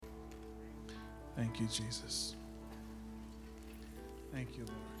Thank you, Jesus. Thank you,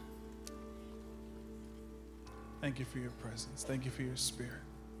 Lord. Thank you for your presence. Thank you for your spirit.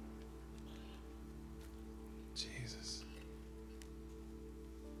 Jesus.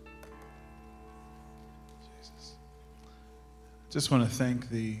 Jesus. Just want to thank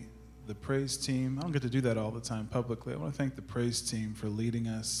the praise team. I don't get to do that all the time publicly. I want to thank the praise team for leading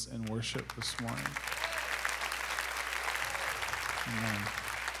us in worship this morning. Amen.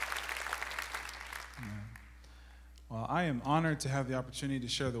 Amen. Well, I am honored to have the opportunity to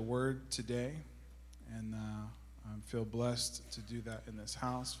share the word today, and I feel blessed to do that in this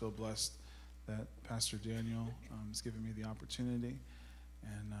house. Feel blessed that Pastor Daniel has given me the opportunity,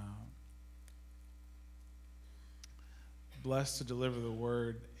 and blessed to deliver the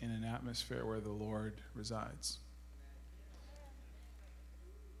word in an atmosphere where the Lord resides.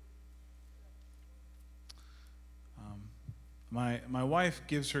 My wife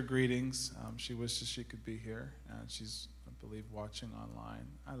gives her greetings. She wishes she could be here, and she's, I believe, watching online.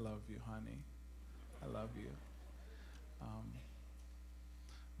 I love you, honey. I love you. I'm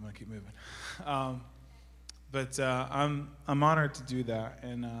gonna keep moving, but I'm honored to do that.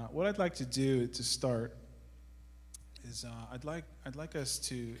 And what I'd like to do to start is I'd like us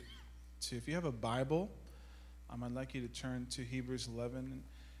to if you have a Bible, I'd like you to turn to Hebrews 11, and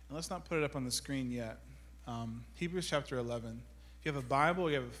let's not put it up on the screen yet. Hebrews chapter 11. If you have a Bible,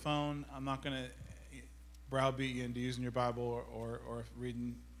 you have a phone, I'm not going to browbeat you into using your Bible or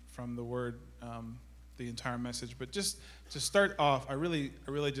reading from the Word the entire message. But just to start off, I really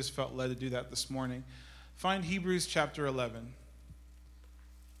just felt led to do that this morning. Find Hebrews chapter 11.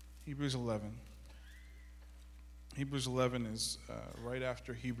 Hebrews 11. Hebrews 11 is right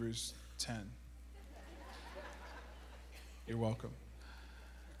after Hebrews 10. You're welcome.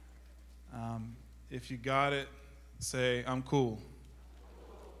 If you got it, say, I'm cool.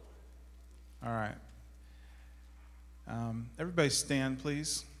 All right. Everybody stand,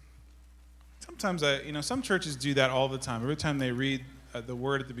 please. Sometimes, some churches do that all the time. Every time they read the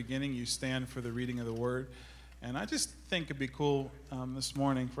word at the beginning, you stand for the reading of the word. And I just think it'd be cool this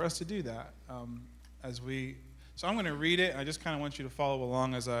morning for us to do that. So I'm going to read it. I just kind of want you to follow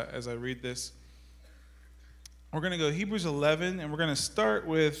along as I read this. We're going to go Hebrews 11, and we're going to start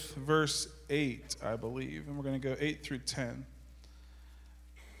with verse 8, I believe, and we're going to go 8 through 10.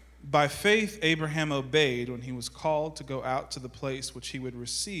 By faith, Abraham obeyed when he was called to go out to the place which he would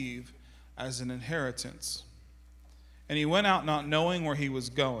receive as an inheritance. And he went out not knowing where he was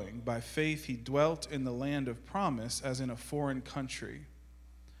going. By faith, he dwelt in the land of promise as in a foreign country,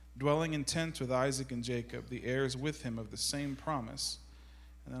 dwelling in tents with Isaac and Jacob, the heirs with him of the same promise.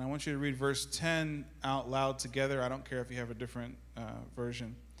 And then I want you to read verse 10 out loud together. I don't care if you have a different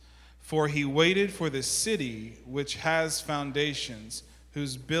version. For he waited for the city which has foundations,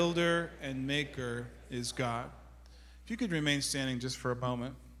 whose builder and maker is God. If you could remain standing just for a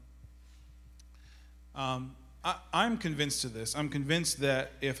moment. I'm convinced of this. I'm convinced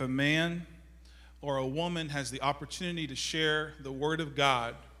that if a man or a woman has the opportunity to share the word of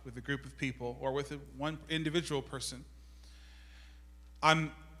God with a group of people or with one individual person,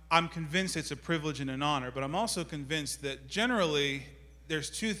 I'm convinced it's a privilege and an honor, but I'm also convinced that generally there's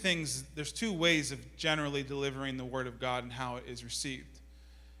two ways of generally delivering the word of God and how it is received.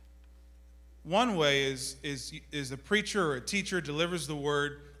 One way is a preacher or a teacher delivers the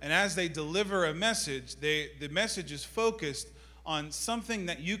word, and as they deliver a message, the message is focused on something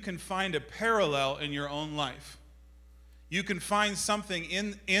that you can find a parallel in your own life. You can find something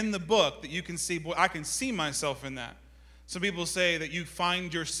in the book that you can see, boy, I can see myself in that. Some people say that you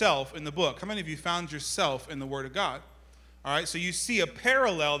find yourself in the book. How many of you found yourself in the Word of God? All right, so you see a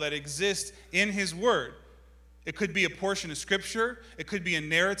parallel that exists in His Word. It could be a portion of Scripture. It could be a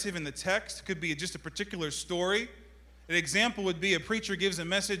narrative in the text. It could be just a particular story. An example would be a preacher gives a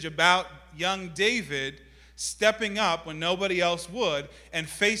message about young David stepping up when nobody else would and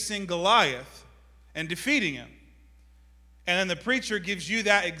facing Goliath and defeating him. And then the preacher gives you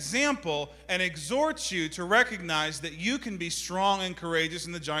that example and exhorts you to recognize that you can be strong and courageous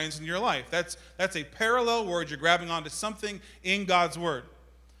in the giants in your life. That's a parallel word. You're grabbing onto something in God's word.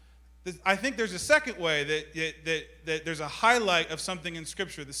 I think there's a second way that there's a highlight of something in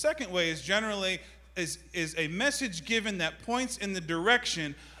Scripture. The second way is generally is a message given that points in the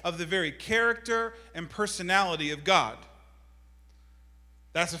direction of the very character and personality of God.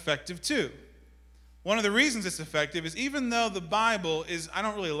 That's effective too. One of the reasons it's effective is even though the Bible is, I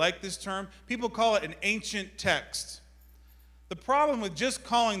don't really like this term, people call it an ancient text. The problem with just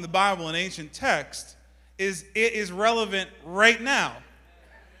calling the Bible an ancient text is it is relevant right now.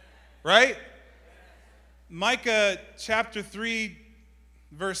 Right? Micah chapter 3,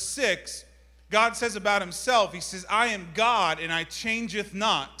 verse 6 God says about himself, he says, I am God and I changeth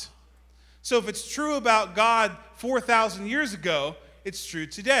not. So if it's true about God 4,000 years ago, it's true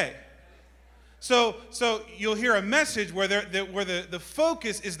today. So you'll hear a message where the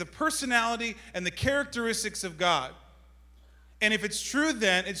focus is the personality and the characteristics of God. And if it's true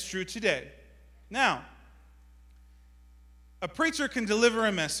then, it's true today. Now, a preacher can deliver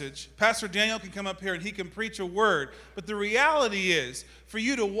a message. Pastor Daniel can come up here and he can preach a word. But the reality is, for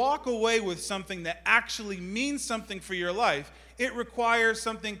you to walk away with something that actually means something for your life, it requires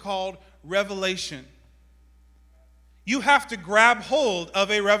something called revelation. You have to grab hold of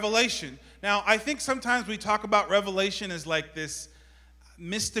a revelation. Now, I think sometimes we talk about revelation as like this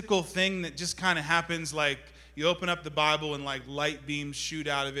mystical thing that just kind of happens, like you open up the Bible and like light beams shoot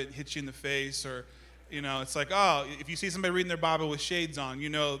out of it and hit you in the face, or you know, it's like, oh, if you see somebody reading their Bible with shades on, you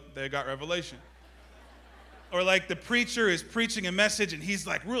know they got revelation. Or like the preacher is preaching a message and he's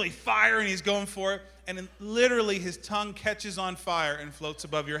like really fire and he's going for it, and then literally his tongue catches on fire and floats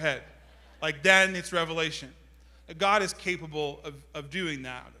above your head. Like then it's revelation. God is capable of doing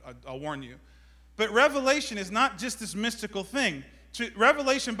that, I'll warn you. But revelation is not just this mystical thing.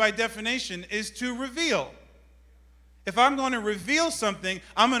 Revelation by definition is to reveal. If I'm going to reveal something,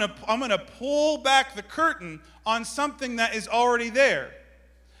 I'm going to pull back the curtain on something that is already there.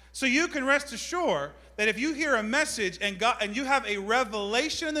 So you can rest assured that if you hear a message and you have a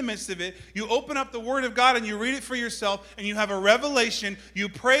revelation in the midst of it, you open up the Word of God and you read it for yourself and you have a revelation, you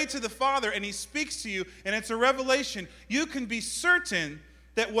pray to the Father and He speaks to you and it's a revelation, you can be certain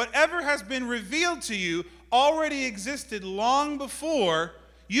that whatever has been revealed to you already existed long before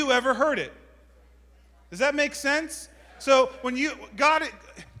you ever heard it. Does that make sense? So when you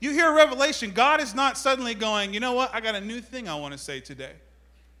hear a revelation, God is not suddenly going, you know what, I got a new thing I want to say today.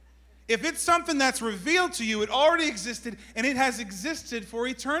 If it's something that's revealed to you, it already existed, and it has existed for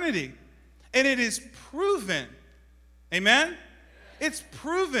eternity. And it is proven. Amen? It's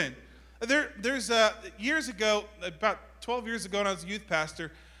proven. There's years ago, about 12 years ago when I was a youth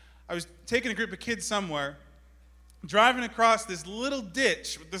pastor, I was taking a group of kids somewhere, driving across this little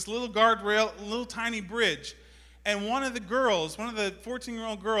ditch, with this little guardrail, a little tiny bridge. And one of the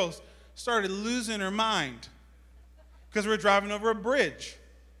 14-year-old girls, started losing her mind because we were driving over a bridge.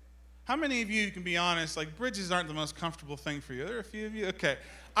 How many of you can be honest, like bridges aren't the most comfortable thing for you? There are a few of you? Okay.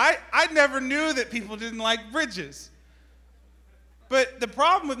 I never knew that people didn't like bridges. But the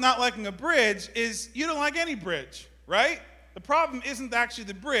problem with not liking a bridge is you don't like any bridge, right? The problem isn't actually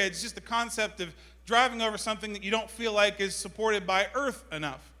the bridge, it's just the concept of driving over something that you don't feel like is supported by earth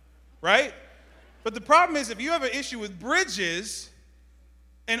enough, right? But the problem is if you have an issue with bridges,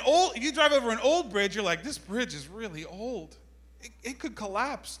 if you drive over an old bridge, you're like, this bridge is really old. It could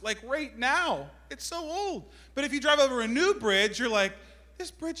collapse, like right now. It's so old. But if you drive over a new bridge, you're like,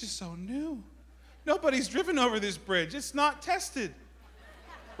 this bridge is so new. Nobody's driven over this bridge. It's not tested,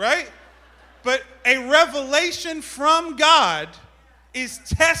 right? But a revelation from God is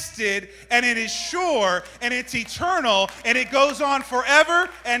tested, and it is sure, and it's eternal, and it goes on forever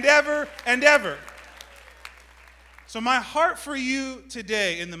and ever and ever. So my heart for you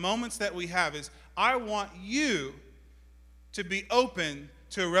today, in the moments that we have, is I want you to be open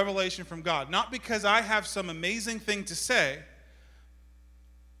to a revelation from God. Not because I have some amazing thing to say,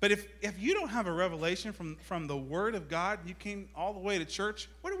 but if you don't have a revelation from the Word of God, you came all the way to church,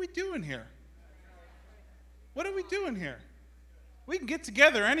 what are we doing here? What are we doing here? We can get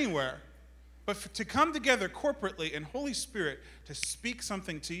together anywhere, but to come together corporately in Holy Spirit to speak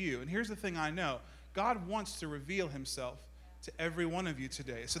something to you. And here's the thing I know. God wants to reveal Himself to every one of you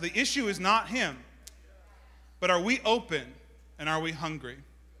today. So the issue is not Him, but are we open and are we hungry?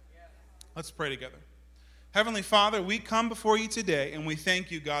 Let's pray together. Heavenly Father, we come before you today and we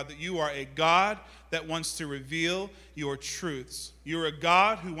thank you, God, that you are a God that wants to reveal your truths. You're a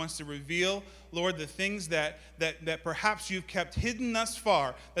God who wants to reveal, Lord, the things that perhaps you've kept hidden thus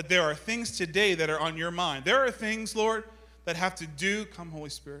far, that there are things today that are on your mind. There are things, Lord, that have to do, come Holy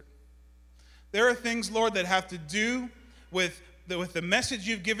Spirit. There are things, Lord, that have to do with the message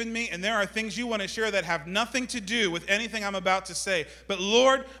you've given me, and there are things you want to share that have nothing to do with anything I'm about to say. But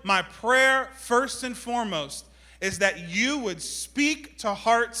Lord, my prayer first and foremost is that you would speak to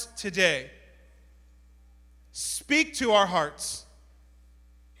hearts today. Speak to our hearts.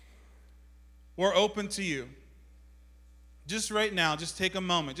 We're open to you. Just right now, just take a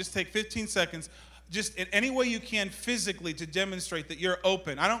moment. Just take 15 seconds. just in any way you can physically to demonstrate that you're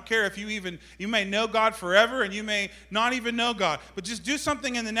open. I don't care if you may know God forever and you may not even know God, but just do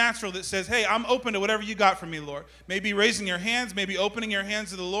something in the natural that says, hey, I'm open to whatever you got from me, Lord. Maybe raising your hands, maybe opening your hands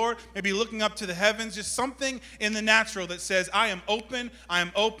to the Lord, maybe looking up to the heavens, just something in the natural that says, I am open,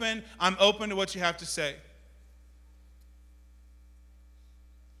 I'm open to what you have to say.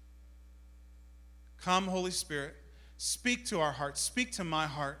 Come, Holy Spirit, speak to our hearts, speak to my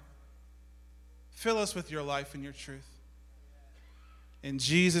heart. Fill us with your life and your truth. In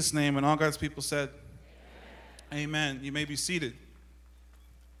Jesus' name, and all God's people said, Amen. You may be seated.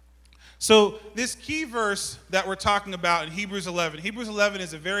 So this key verse that we're talking about in Hebrews 11. Hebrews 11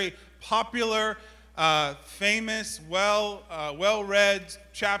 is a very popular, famous, well-read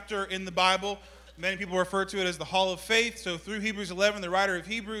chapter in the Bible. Many people refer to it as the Hall of Faith. So through Hebrews 11, the writer of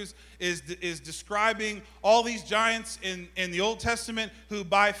Hebrews is describing all these giants in the Old Testament who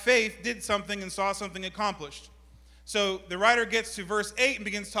by faith did something and saw something accomplished. So the writer gets to verse 8 and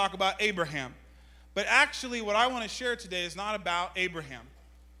begins to talk about Abraham. But actually what I want to share today is not about Abraham.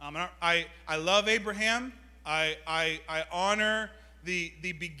 I love Abraham. I honor the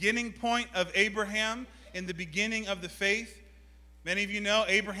beginning point of Abraham in the beginning of the faith. Many of you know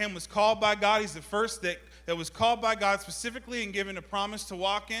Abraham was called by God. He's the first that was called by God specifically and given a promise to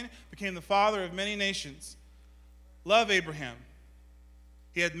walk in, became the father of many nations. Love Abraham.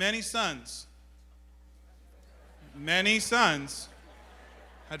 He had many sons. Many sons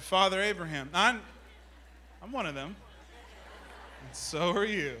had Father Abraham. I'm one of them. And so are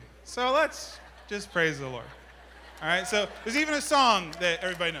you. So let's just praise the Lord. All right, so there's even a song that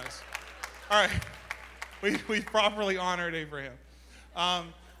everybody knows. All right, we properly honored Abraham.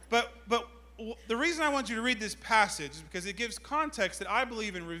 But the reason I want you to read this passage is because it gives context that I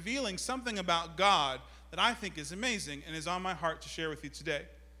believe in revealing something about God that I think is amazing and is on my heart to share with you today.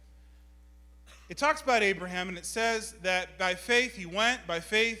 It talks about Abraham, and it says that by faith he went, by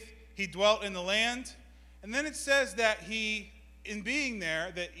faith he dwelt in the land, and then it says that in being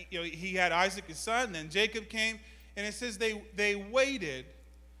there, that he had Isaac his son, and then Jacob came, and it says they waited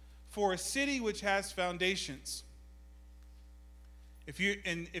for a city which has foundations. If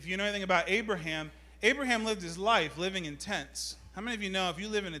you know anything about Abraham, Abraham lived his life living in tents. How many of you know if you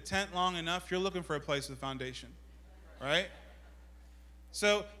live in a tent long enough, you're looking for a place with foundation, right?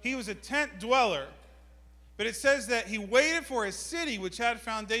 So he was a tent dweller, but it says that he waited for a city which had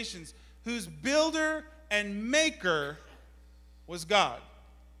foundations, whose builder and maker was God.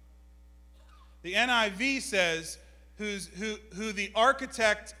 The NIV says who the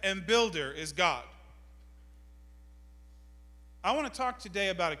architect and builder is God. I want to talk today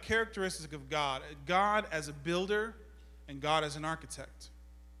about a characteristic of God as a builder and God as an architect.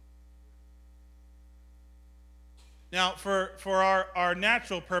 Now, for our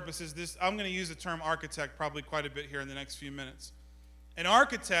natural purposes, I'm going to use the term architect probably quite a bit here in the next few minutes. An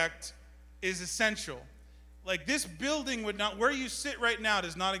architect is essential. Like this building would not, where you sit right now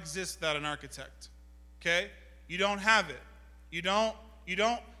does not exist without an architect. Okay? You don't have it. You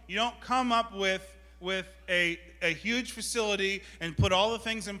don't come up with a huge facility and put all the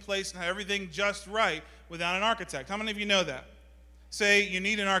things in place and have everything just right without an architect. How many of you know that? Say you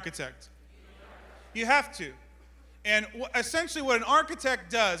need an architect. You have to. And essentially what an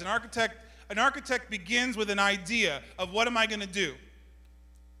architect does, an architect begins with an idea of what am I going to do?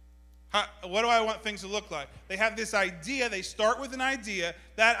 What do I want things to look like? They have this idea. They start with an idea.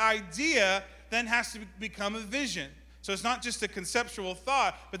 That idea then has to become a vision. So it's not just a conceptual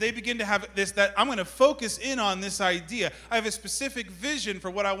thought, but they begin to have that I'm going to focus in on this idea. I have a specific vision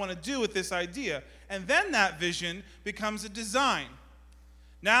for what I want to do with this idea. And then that vision becomes a design.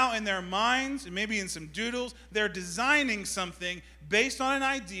 Now in their minds, and maybe in some doodles, they're designing something based on an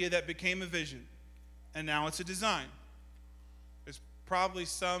idea that became a vision. And now it's a design. There's probably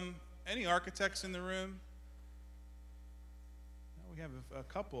any architects in the room? We have a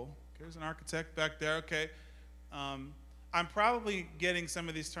couple. There's an architect back there. Okay. I'm probably getting some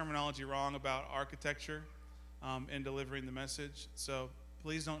of these terminology wrong about architecture in delivering the message, so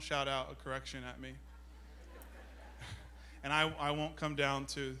please don't shout out a correction at me. And I won't come down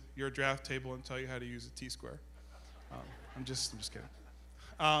to your draft table and tell you how to use a T-square. I'm just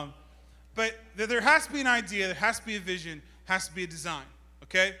kidding. But there has to be an idea, there has to be a vision, has to be a design,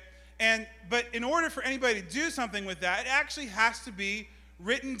 okay? But in order for anybody to do something with that, it actually has to be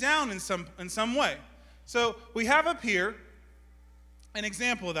written down in some way. So we have up here an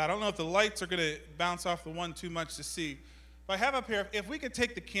example of that. I don't know if the lights are going to bounce off the one too much to see. But I have up here, if we could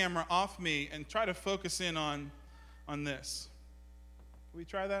take the camera off me and try to focus in on this. Can we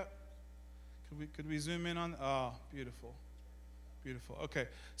try that? Could we zoom in on? Oh, beautiful. Beautiful. Okay.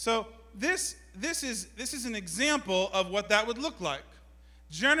 So this is an example of what that would look like.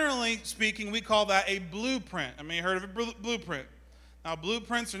 Generally speaking, we call that a blueprint. I mean, you heard of a blueprint. Now,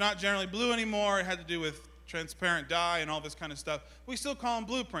 blueprints are not generally blue anymore. It had to do with transparent dye and all this kind of stuff. We still call them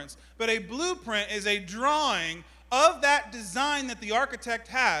blueprints. But a blueprint is a drawing of that design that the architect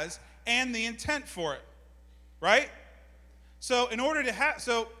has and the intent for it. Right? So in order to have,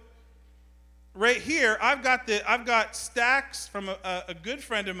 right here, I've got stacks from a good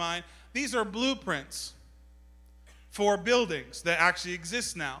friend of mine. These are blueprints for buildings that actually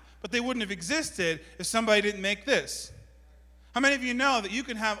exist now. But they wouldn't have existed if somebody didn't make this. How many of you know that you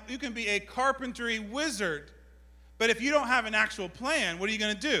can be a carpentry wizard, but if you don't have an actual plan, what are you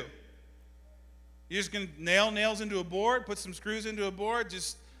going to do? You're just going to nail nails into a board, put some screws into a board,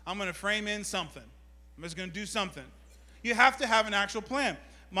 I'm going to frame in something. I'm just going to do something. You have to have an actual plan.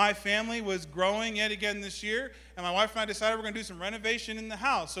 My family was growing yet again this year, and my wife and I decided we're going to do some renovation in the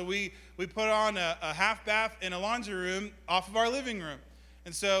house. So we put on a half bath and a laundry room off of our living room.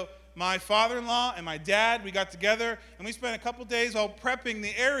 And so my father-in-law and my dad, we got together, and we spent a couple days all prepping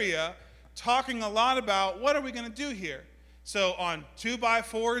the area, talking a lot about what are we going to do here. So on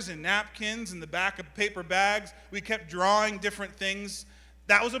 2x4s and napkins in the back of paper bags, we kept drawing different things.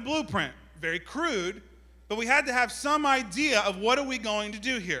 That was a blueprint, very crude, but we had to have some idea of what are we going to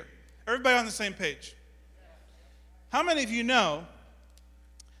do here. Everybody on the same page? How many of you know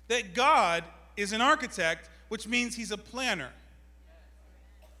that God is an architect, which means he's a planner?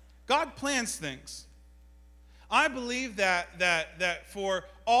 God plans things. I believe that for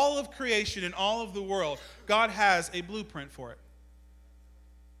all of creation and all of the world, God has a blueprint for it.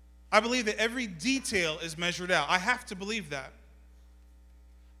 I believe that every detail is measured out. I have to believe that.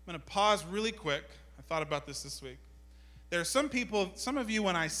 I'm going to pause really quick. I thought about this week. There are some people, some of you,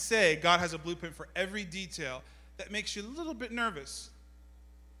 when I say God has a blueprint for every detail, that makes you a little bit nervous.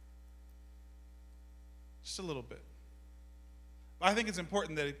 Just a little bit. I think it's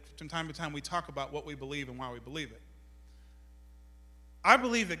important that from time to time we talk about what we believe and why we believe it. I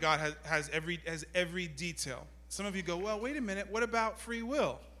believe that God has every detail. Some of you go, well, wait a minute, what about free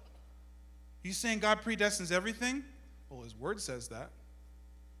will? Are you saying God predestines everything? Well, his word says that.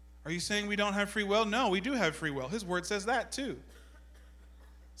 Are you saying we don't have free will? No, we do have free will. His word says that too.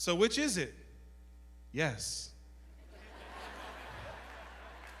 So which is it? Yes.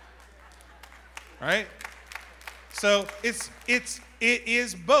 Right? So it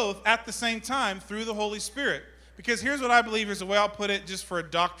is both at the same time through the Holy Spirit. Because here's what I believe is the way I'll put it, just for a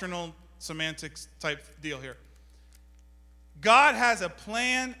doctrinal semantics type deal here. God has a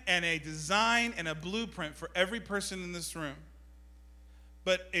plan and a design and a blueprint for every person in this room.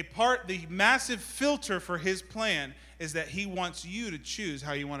 But the massive filter for his plan is that he wants you to choose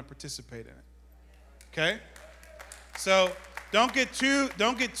how you want to participate in it. Okay? So don't get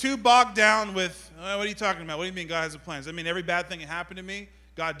too bogged down with, what are you talking about? What do you mean God has a plan? Does that mean every bad thing that happened to me,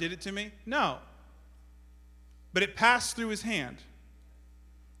 God did it to me? No. But it passed through his hand.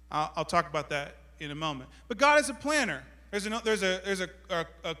 I'll talk about that in a moment. But God is a planner. There's a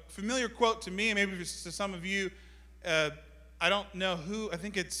familiar quote to me, and maybe it's to some of you. I don't know who. I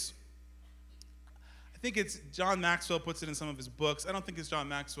think it's John Maxwell puts it in some of his books. I don't think it's John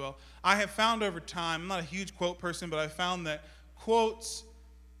Maxwell. I have found over time, I'm not a huge quote person, but I found that quotes,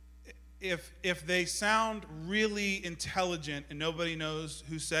 if they sound really intelligent and nobody knows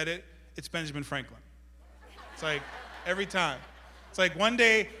who said it, it's Benjamin Franklin. It's like every time. It's like one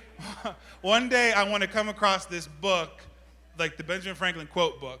day I want to come across this book, like the Benjamin Franklin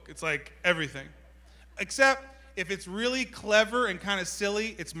quote book. It's like everything. Except if it's really clever and kind of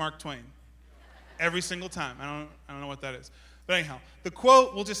silly, it's Mark Twain. Every single time. I don't know what that is. But anyhow, the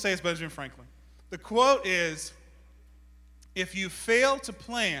quote, we'll just say it's Benjamin Franklin. The quote is, if you fail to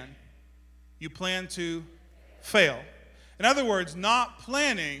plan, you plan to fail. In other words, not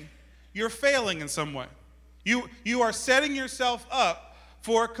planning, you're failing in some way. You are setting yourself up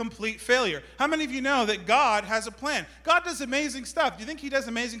for complete failure. How many of you know that God has a plan? God does amazing stuff. Do you think he does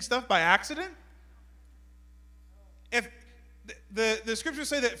amazing stuff by accident? If the scriptures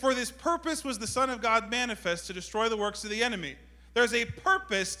say that for this purpose was the Son of God manifest to destroy the works of the enemy. There's a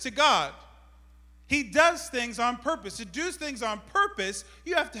purpose to God. He does things on purpose. To do things on purpose,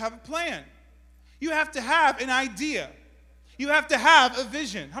 you have to have a plan. You have to have an idea. You have to have a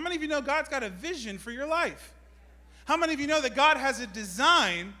vision. How many of you know God's got a vision for your life? How many of you know that God has a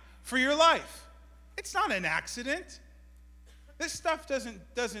design for your life? It's not an accident. This stuff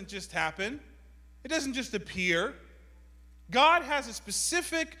doesn't just happen. It doesn't just appear. God has a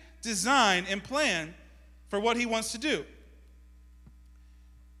specific design and plan for what he wants to do.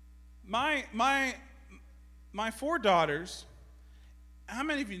 My 4 daughters how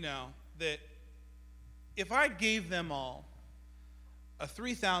many of you know that if I gave them all a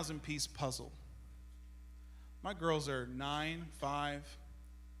 3,000-piece puzzle, my girls are 9, 5,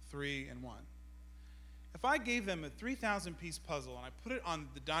 3, and 1. If I gave them a 3,000-piece puzzle and I put it on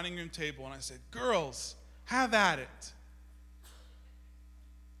the dining room table and I said, girls, have at it.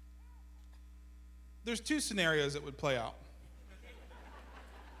 There's two scenarios that would play out.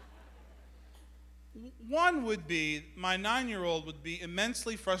 One would be my 9-year-old would be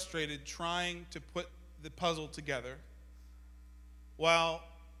immensely frustrated trying to put the puzzle together, while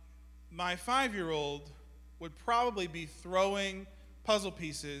my 5-year-old would probably be throwing puzzle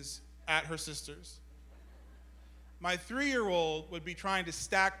pieces at her sisters. My 3-year-old would be trying to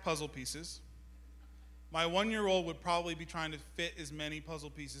stack puzzle pieces. My 1-year-old would probably be trying to fit as many puzzle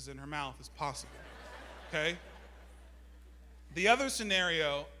pieces in her mouth as possible. Okay? The other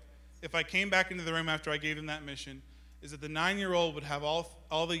scenario, if I came back into the room after I gave them that mission, is that the 9-year-old would have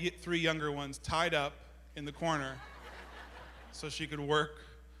all the 3 younger ones tied up in the corner so she could work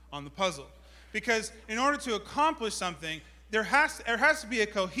on the puzzle. Because in order to accomplish something, there has to be a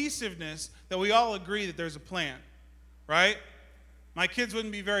cohesiveness that we all agree that there's a plan, right? My kids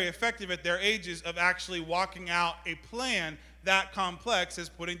wouldn't be very effective at their ages of actually walking out a plan that complex as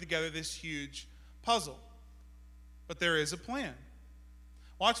putting together this huge puzzle. But there is a plan.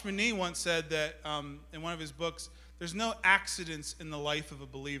 Watchman Nee once said that in one of his books, there's no accidents in the life of a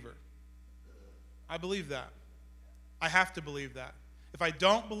believer. I believe that. I have to believe that. If I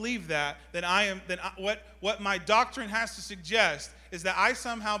don't believe that, then what my doctrine has to suggest is that I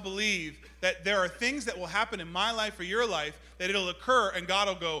somehow believe that there are things that will happen in my life or your life that it'll occur and God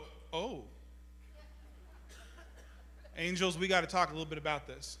will go, oh. Angels, we got to talk a little bit about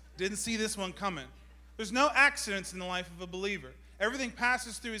this. Didn't see this one coming. There's no accidents in the life of a believer. Everything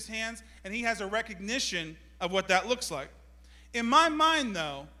passes through his hands, and he has a recognition of what that looks like. In my mind,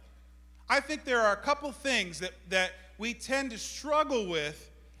 though, I think there are a couple things that we tend to struggle with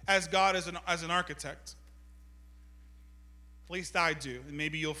as God as an architect. At least I do, and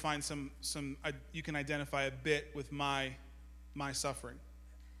maybe you'll find you can identify a bit with my suffering.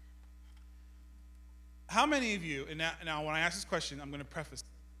 How many of you, and now when I ask this question, I'm going to preface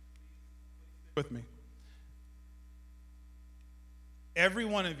with me. Every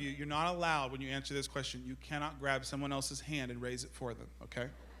one of you, you're not allowed, when you answer this question, you cannot grab someone else's hand and raise it for them, okay?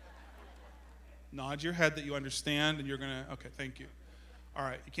 Nod your head that you understand, and you're going to, okay, thank you. All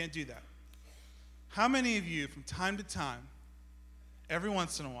right, you can't do that. How many of you, from time to time, every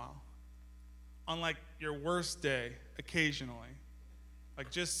once in a while, on like your worst day, occasionally,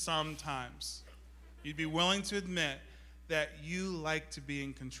 like just sometimes, you'd be willing to admit that you like to be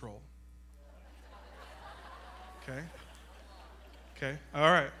in control? Okay? Okay, all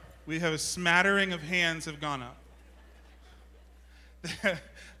right. We have a smattering of hands have gone up.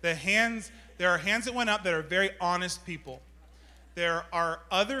 There are hands that went up that are very honest people. There are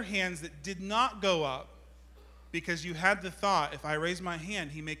other hands that did not go up because you had the thought, if I raise my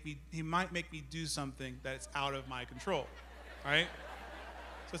hand, he might make me do something that's out of my control, right?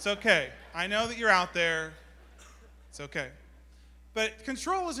 So it's okay. I know that you're out there. It's okay. But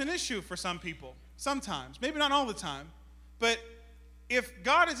control is an issue for some people, sometimes. Maybe not all the time, but if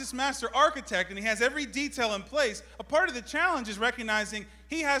God is this master architect and he has every detail in place, a part of the challenge is recognizing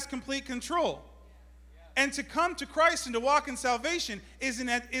he has complete control. And to come to Christ and to walk in salvation is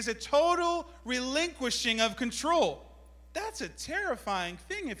a total relinquishing of control. That's a terrifying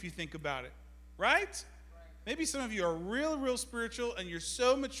thing if you think about it, right? Maybe some of you are real, real spiritual and you're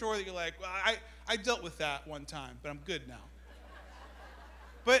so mature that you're like, well, I dealt with that one time, but I'm good now.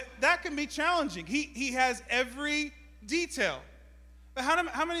 But that can be challenging. He has every detail. But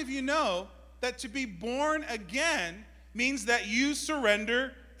how many of you know that to be born again means that you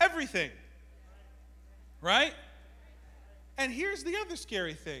surrender everything? Right? And here's the other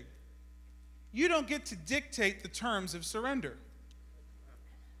scary thing. You don't get to dictate the terms of surrender.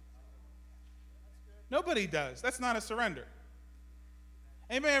 Nobody does. That's not a surrender.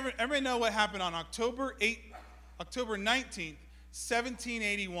 Everybody know what happened on October 19th,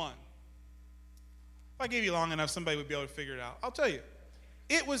 1781? If I gave you long enough, somebody would be able to figure it out. I'll tell you.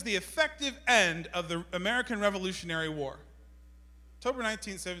 It was the effective end of the American Revolutionary War. October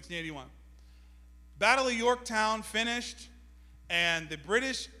 19, 1781. Battle of Yorktown finished, and the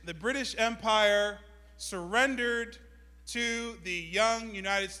British Empire surrendered to the young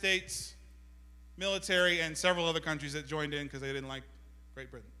United States military and several other countries that joined in because they didn't like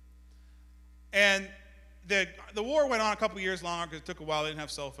Great Britain. And the war went on a couple years longer because it took a while. They didn't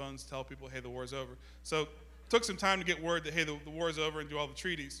have cell phones to tell people, hey, the war's over. So took some time to get word that, hey, the war is over and do all the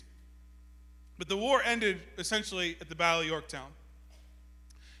treaties. But the war ended essentially at the Battle of Yorktown.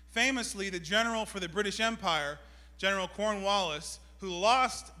 Famously, the general for the British Empire, General Cornwallis, who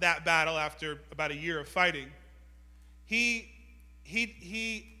lost that battle after about a year of fighting, he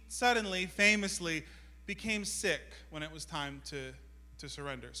suddenly, famously, became sick when it was time to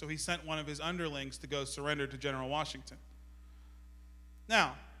surrender. So he sent one of his underlings to go surrender to General Washington.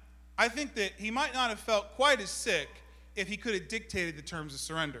 Now, I think that he might not have felt quite as sick if he could have dictated the terms of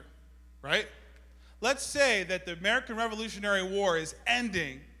surrender, right? Let's say that the American Revolutionary War is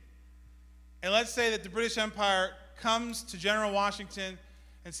ending, and let's say that the British Empire comes to General Washington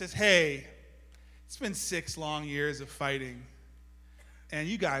and says, hey, it's been 6 long years of fighting, and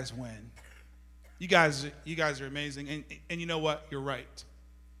you guys win. You guys are amazing, and you know what? You're right.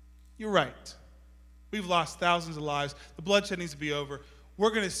 You're right. We've lost thousands of lives. The bloodshed needs to be over.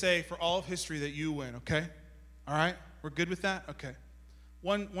 We're going to say for all of history that you win, okay? All right? We're good with that? Okay.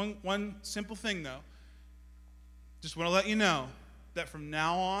 One simple thing, though. Just want to let you know that from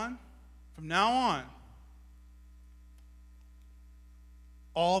now on,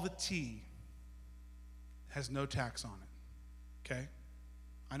 all the tea has no tax on it, okay?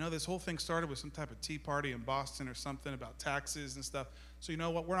 I know this whole thing started with some type of tea party in Boston or something about taxes and stuff. So you know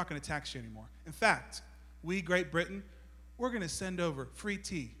what? We're not going to tax you anymore. In fact, we, Great Britain, we're going to send over free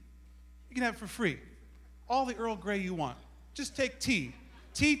tea. You can have it for free. All the Earl Grey you want. Just take tea.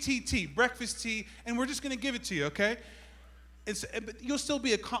 Tea, breakfast tea, and we're just going to give it to you, okay? But you'll still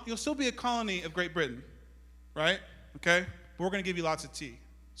be a colony of Great Britain, right? Okay? But we're going to give you lots of tea.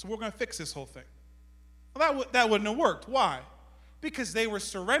 So we're going to fix this whole thing. Well, that wouldn't have worked. Why? Because they were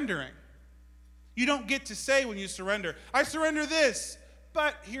surrendering. You don't get to say when you surrender, I surrender this,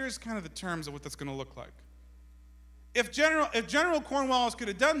 but here's kind of the terms of what that's going to look like. If General Cornwallis could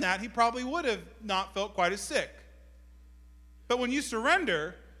have done that, he probably would have not felt quite as sick. But when you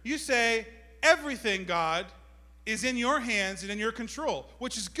surrender, you say, everything, God, is in your hands and in your control,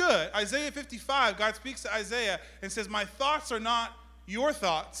 which is good. Isaiah 55, God speaks to Isaiah and says, my thoughts are not your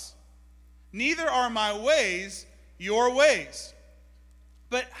thoughts, neither are my ways your ways.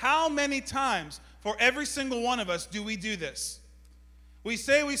 But how many times for every single one of us do we do this? We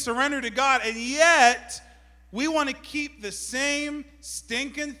say we surrender to God, and yet we want to keep the same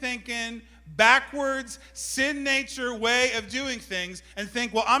stinking thinking, backwards, sin nature way of doing things and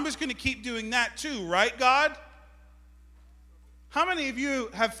think, well, I'm just going to keep doing that too, right, God? How many of you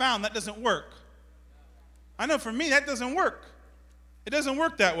have found that doesn't work? I know for me, that doesn't work. It doesn't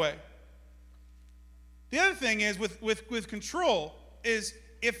work that way. The other thing is with control is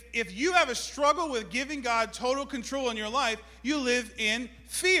if you have a struggle with giving God total control in your life, you live in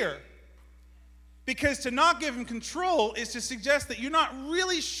fear. Because to not give him control is to suggest that you're not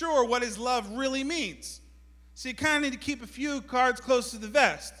really sure what his love really means. So you kind of need to keep a few cards close to the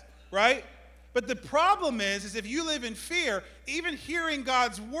vest, right? But the problem is if you live in fear, even hearing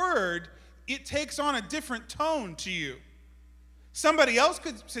God's word, it takes on a different tone to you. Somebody else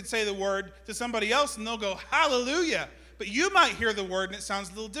could say the word to somebody else and they'll go, hallelujah. But you might hear the word and it sounds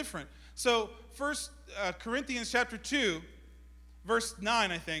a little different. So 1 Corinthians chapter 2, verse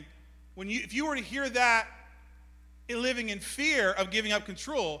 9, I think, if you were to hear that living in fear of giving up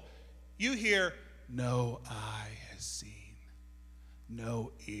control, you hear, no eye has seen,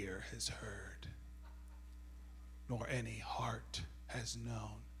 no ear has heard, nor any heart has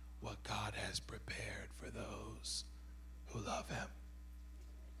known what God has prepared for those who love him.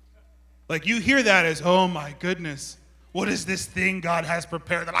 Like you hear that as, oh my goodness, what is this thing God has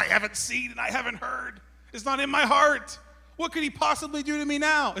prepared that I haven't seen and I haven't heard? It's not in my heart. What could he possibly do to me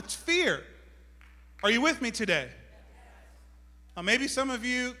now? It's fear. Are you with me today? Now, maybe some of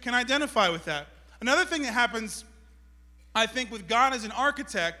you can identify with that. Another thing that happens, I think, with God as an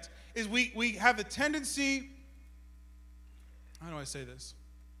architect is we have a tendency, how do I say this?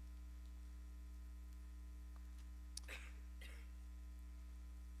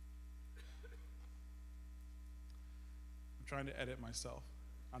 I'm trying to edit myself.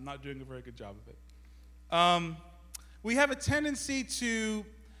 I'm not doing a very good job of it. We have a tendency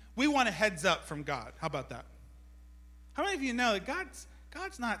we want a heads up from God. How about that? How many of you know that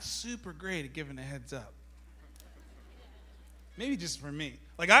God's not super great at giving a heads up? Maybe just for me.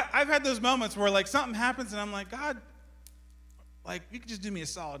 Like I've had those moments where like something happens and I'm like, God, like you could just do me a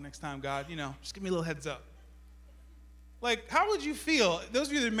solid next time, God. Just give me a little heads up. Like, how would you feel, those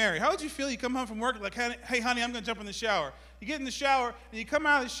of you that are married, how would you feel you come home from work like, hey, honey, I'm going to jump in the shower. You get in the shower, and you come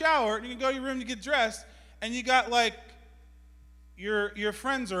out of the shower, and you can go to your room to get dressed, and you got, like, your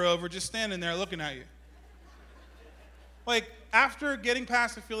friends are over just standing there looking at you. Like, after getting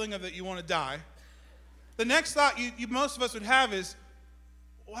past the feeling of that you want to die, the next thought most of us would have is,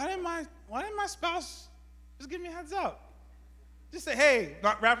 why didn't my spouse just give me a heads up? Just say, hey,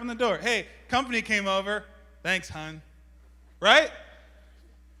 rap on the door. Hey, company came over. Thanks, hun. Right?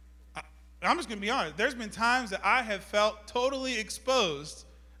 I'm just going to be honest. There's been times that I have felt totally exposed,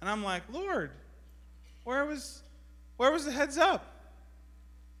 and I'm like, Lord, where was the heads up?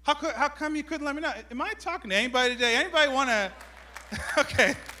 How come you couldn't let me know? Am I talking to anybody today? Anybody want to?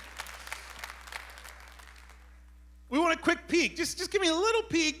 Okay. We want a quick peek. Just give me a little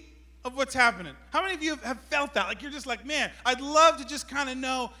peek of what's happening. How many of you have felt that? Like you're just like, man, I'd love to just kind of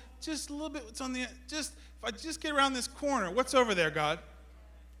know just a little bit what's on the, if I just get around this corner, what's over there, God?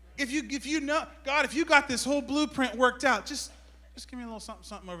 If you know, God, if you got this whole blueprint worked out, just give me a little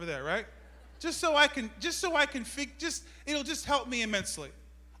something over there, right? It'll just help me immensely.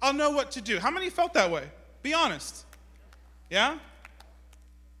 I'll know what to do. How many felt that way? Be honest. Yeah?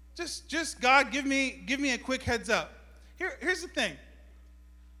 Just God, give me a quick heads up. Here's the thing.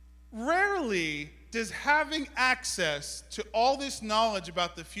 Rarely does having access to all this knowledge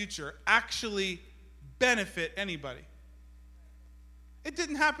about the future actually benefit anybody. It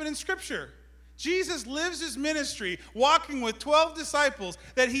didn't happen in Scripture. Jesus lives his ministry walking with 12 disciples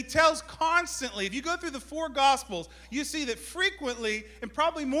that he tells constantly. If you go through the 4 Gospels, you see that frequently, and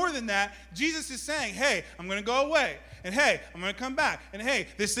probably more than that, Jesus is saying, hey, I'm going to go away. And hey, I'm going to come back. And hey,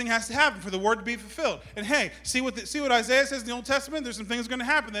 this thing has to happen for the word to be fulfilled. And hey, see what Isaiah says in the Old Testament? There's some things going to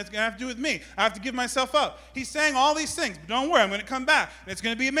happen that's going to have to do with me. I have to give myself up. He's saying all these things, but don't worry, I'm going to come back. And it's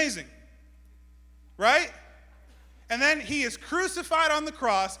going to be amazing. Right? And then he is crucified on the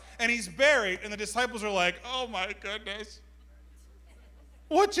cross, and he's buried, and the disciples are like, oh my goodness.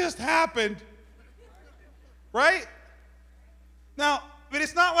 What just happened? Right? Now, but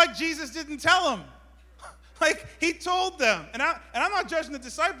it's not like Jesus didn't tell them. Like, he told them. And I'm not judging the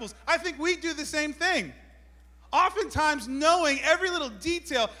disciples. I think we do the same thing. Oftentimes, knowing every little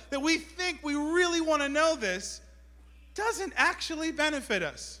detail that we think we really want to know this doesn't actually benefit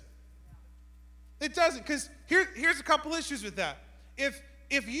us. It doesn't, because here's a couple issues with that.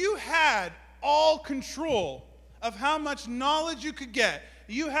 If you had all control of how much knowledge you could get,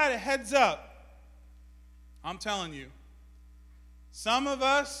 you had a heads up, I'm telling you, some of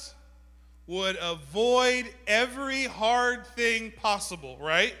us would avoid every hard thing possible,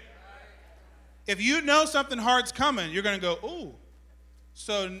 right? If you know something hard's coming, you're going to go, ooh,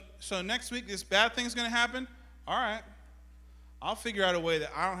 so next week this bad thing's going to happen? All right, I'll figure out a way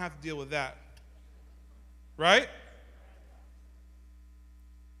that I don't have to deal with that. Right?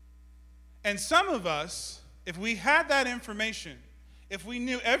 And some of us, if we had that information, if we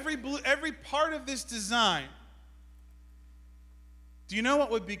knew every part of this design, do you know what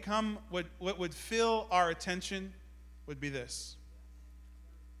would become, what would fill our attention would be this.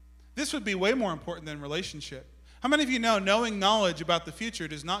 This would be way more important than relationship. How many of you know knowing knowledge about the future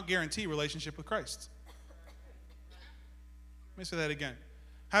does not guarantee relationship with Christ? Let me say that again.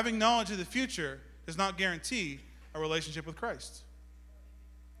 Having knowledge of the future does not guarantee a relationship with Christ.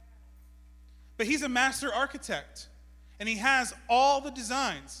 But he's a master architect, and he has all the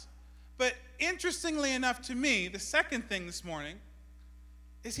designs. But interestingly enough to me, the second thing this morning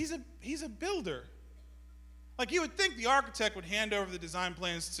is he's a builder. Like you would think the architect would hand over the design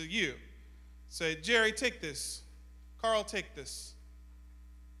plans to you. Say, Jerry, take this. Carl, take this.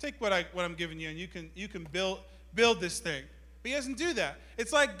 Take what I'm giving you, and you can build this thing. But he doesn't do that.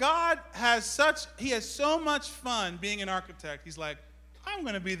 It's like God has so much fun being an architect. He's like, I'm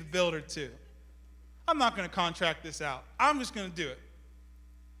going to be the builder too. I'm not going to contract this out. I'm just going to do it.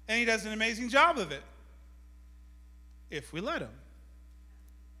 And he does an amazing job of it. If we let him.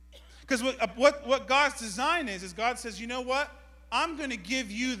 Because what God's design is God says, you know what? I'm going to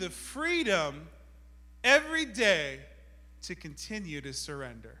give you the freedom every day to continue to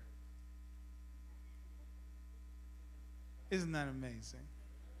surrender. Isn't that amazing?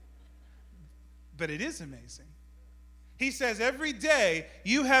 But it is amazing. He says every day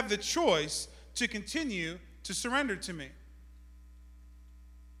you have the choice to continue to surrender to me.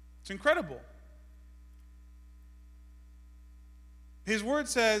 It's incredible. His word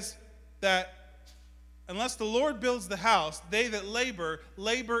says that unless the Lord builds the house, they that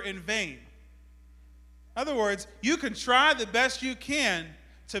labor in vain. In other words, you can try the best you can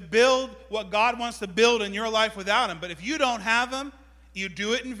to build what God wants to build in your life without him. But if you don't have him, you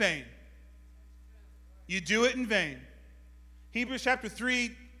do it in vain. You do it in vain. Hebrews chapter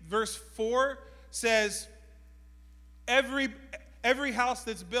 3, verse 4 says, every house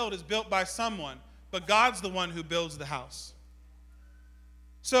that's built is built by someone, but God's the one who builds the house.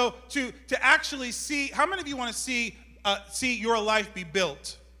 So to actually see, how many of you want to see your life be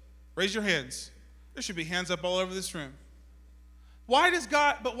built? Raise your hands. There should be hands up all over this room. Why does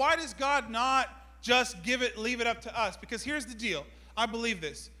God not just leave it up to us. Because here's the deal. I believe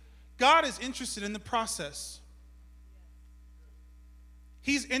this. God is interested in the process.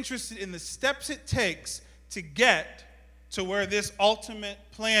 He's interested in the steps it takes to get to where this ultimate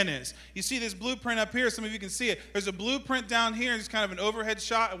plan is. You see this blueprint up here. Some of you can see it. There's a blueprint down here. It's kind of an overhead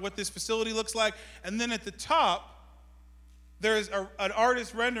shot of what this facility looks like. And then at the top, there's an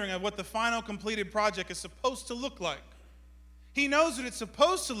artist rendering of what the final completed project is supposed to look like. He knows what it's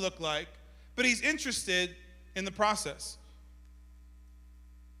supposed to look like, but he's interested in the process.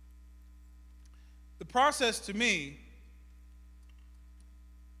 The process, to me,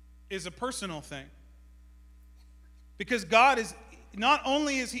 is a personal thing. Because God is, not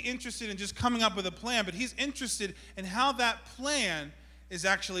only is he interested in just coming up with a plan, but he's interested in how that plan is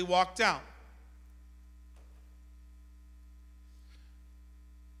actually walked out.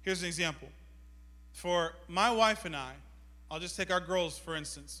 Here's an example. For my wife and I'll just take our girls, for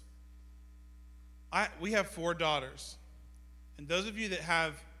instance. We have 4 daughters. And those of you that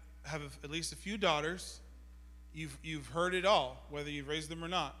have at least a few daughters, you've heard it all, whether you've raised them or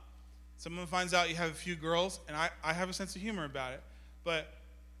not. Someone finds out you have a few girls, and I have a sense of humor about it. But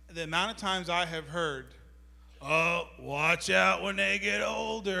the amount of times I have heard, oh, watch out when they get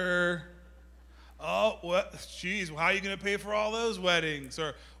older. Oh, what? Geez, how are you going to pay for all those weddings?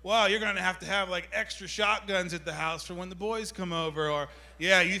 Or, wow, you're going to have like extra shotguns at the house for when the boys come over. Or,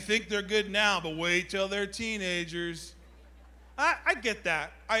 yeah, you think they're good now, but wait till they're teenagers. I get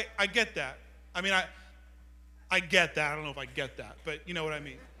that. I get that. I mean, I get that. I don't know if I get that, but you know what I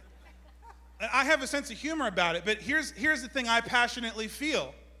mean. I have a sense of humor about it, but here's the thing I passionately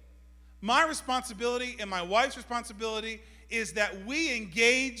feel. My responsibility and my wife's responsibility is that we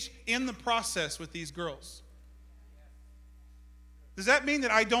engage in the process with these girls. Does that mean that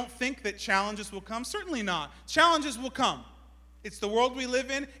I don't think that challenges will come? Certainly not. Challenges will come. It's the world we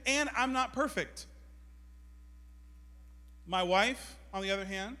live in, and I'm not perfect. My wife, on the other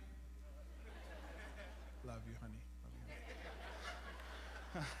hand, love you, honey.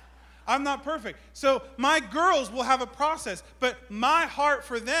 Love you. I'm not perfect. So my girls will have a process, but my heart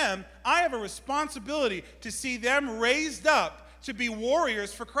for them, I have a responsibility to see them raised up to be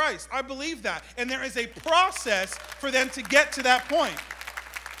warriors for Christ. I believe that. And there is a process for them to get to that point.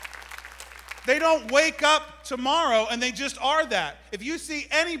 They don't wake up tomorrow and they just are that. If you see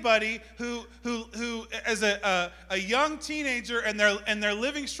anybody who as a young teenager and they're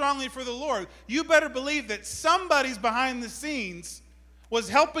living strongly for the Lord, you better believe that somebody's behind the scenes was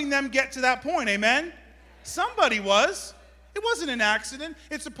helping them get to that point. Amen? Somebody was. It wasn't an accident.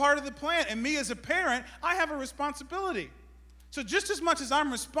 It's a part of the plan. And me as a parent, I have a responsibility. So just as much as I'm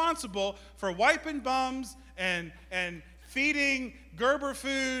responsible for wiping bums and feeding Gerber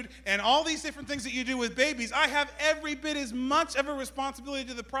food and all these different things that you do with babies, I have every bit as much of a responsibility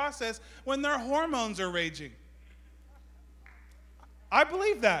to the process when their hormones are raging. I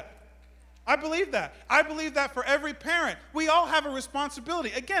believe that. I believe that. I believe that for every parent. We all have a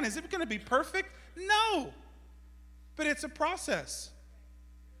responsibility. Again, is it going to be perfect? No. But it's a process.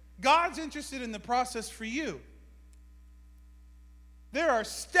 God's interested in the process for you. There are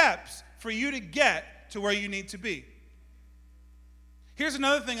steps for you to get to where you need to be. Here's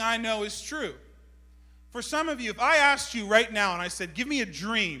another thing I know is true. For some of you, if I asked you right now and I said, give me a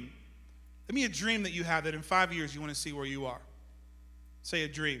dream. Give me a dream that you have that in 5 years you want to see where you are. Say a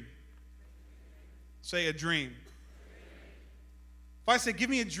dream. Say a dream. If I said, give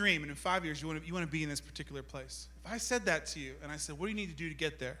me a dream, and in 5 years you want to be in this particular place. If I said that to you, and I said, what do you need to do to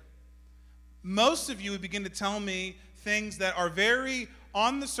get there? Most of you would begin to tell me things that are very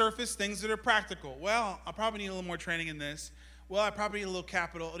on the surface, things that are practical. Well, I'll probably need a little more training in this. Well, I probably need a little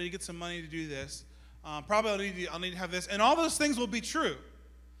capital. I need to get some money to do this. Probably I'll need to have this. And all those things will be true.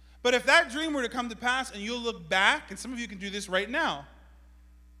 But if that dream were to come to pass and you'll look back, and some of you can do this right now,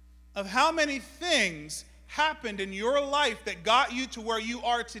 of how many things happened in your life that got you to where you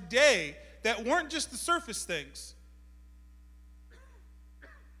are today that weren't just the surface things.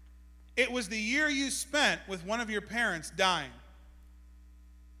 It was the year you spent with one of your parents dying.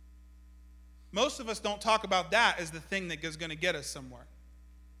 Most of us don't talk about that as the thing that is going to get us somewhere.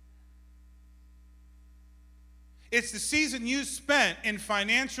 It's the season you spent in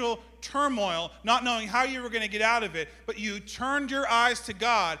financial turmoil, not knowing how you were going to get out of it, but you turned your eyes to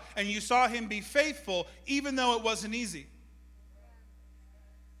God and you saw him be faithful even though it wasn't easy.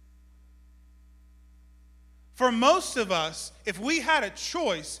 For most of us, if we had a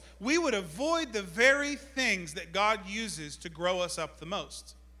choice, we would avoid the very things that God uses to grow us up the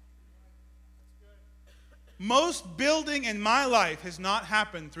most. Most building in my life has not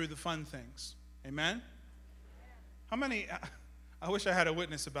happened through the fun things. Amen? How many I wish I had a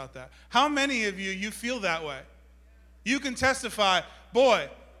witness about that. How many of you feel that way? You can testify, boy,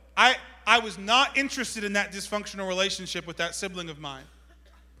 I was not interested in that dysfunctional relationship with that sibling of mine.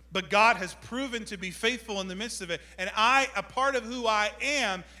 But God has proven to be faithful in the midst of it. And a part of who I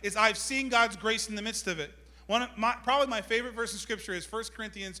am is I've seen God's grace in the midst of it. Probably my favorite verse in Scripture is 1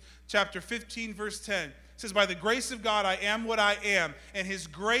 Corinthians chapter 15, verse 10. It says, by the grace of God I am what I am, and his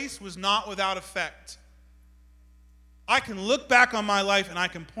grace was not without effect. I can look back on my life and I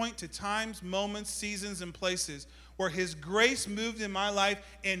can point to times, moments, seasons, and places where his grace moved in my life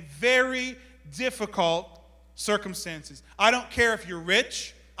in very difficult circumstances. I don't care if you're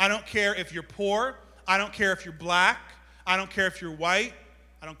rich. I don't care if you're poor. I don't care if you're black. I don't care if you're white.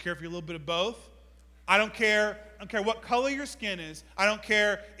 I don't care if you're a little bit of both. I don't care what color your skin is. I don't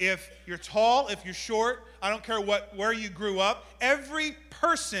care if you're tall, if you're short. I don't care where you grew up. Every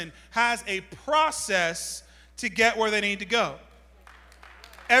person has a process to get where they need to go.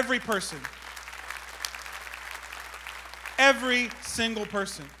 Every person. Every single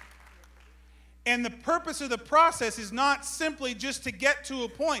person. And the purpose of the process is not simply just to get to a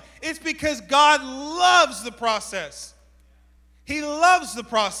point. It's because God loves the process. He loves the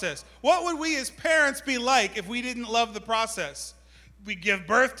process. What would we as parents be like if we didn't love the process? We give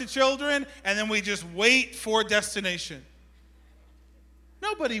birth to children and then we just wait for destination.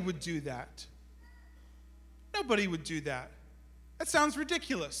 Nobody would do that. Nobody would do that. That sounds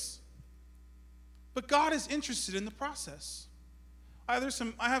ridiculous. But God is interested in the process. I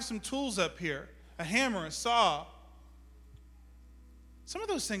have some tools up here. A hammer, a saw. Some of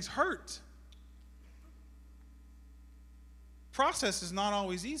those things hurt. Process is not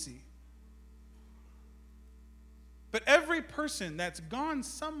always easy. But every person that's gone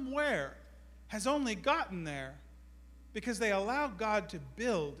somewhere has only gotten there because they allowed God to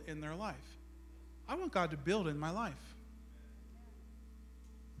build in their life. I want God to build in my life.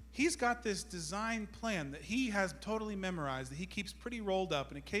 He's got this design plan that he has totally memorized, that he keeps pretty rolled up,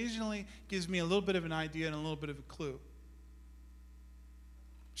 and occasionally gives me a little bit of an idea and a little bit of a clue.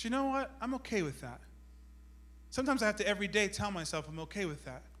 But you know what? I'm okay with that. Sometimes I have to every day tell myself I'm okay with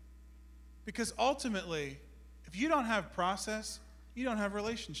that. Because ultimately, if you don't have process, you don't have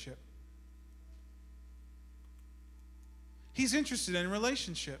relationship. He's interested in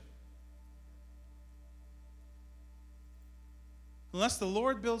relationship. Unless the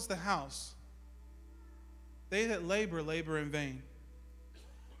Lord builds the house, they that labor, labor in vain.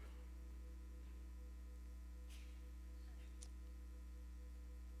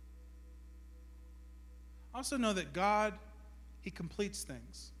 Also know that God, he completes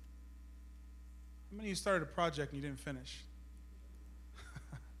things. How many of you started a project and you didn't finish?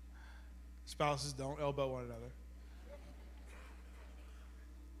 Spouses, don't elbow one another.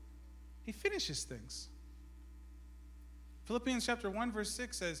 He finishes things. Philippians chapter 1 verse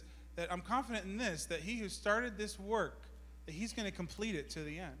 6 says that I'm confident in this, that he who started this work, that he's going to complete it to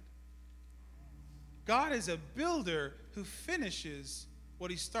the end. God is a builder who finishes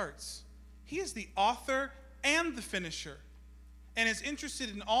what he starts. He is the author and the finisher, and is interested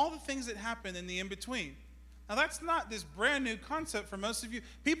in all the things that happen in the in-between. Now that's not this brand new concept for most of you.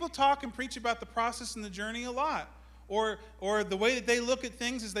 People talk and preach about the process and the journey a lot. Or the way that they look at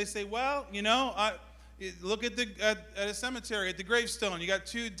things is they say, well, you know, look at a cemetery, at the gravestone. You got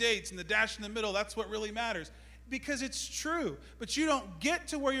 2 dates and the dash in the middle. That's what really matters. Because it's true. But you don't get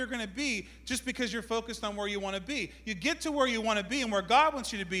to where you're going to be just because you're focused on where you want to be. You get to where you want to be and where God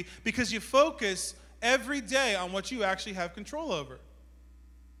wants you to be because you focus every day on what you actually have control over.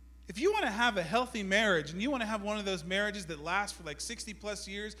 If you want to have a healthy marriage and you want to have one of those marriages that lasts for like 60 plus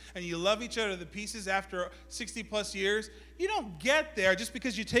years and you love each other to pieces after 60 plus years, you don't get there just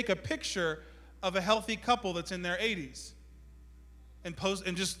because you take a picture of a healthy couple that's in their 80s and post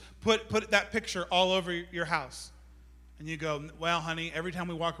and just put that picture all over your house. And you go, well, honey, every time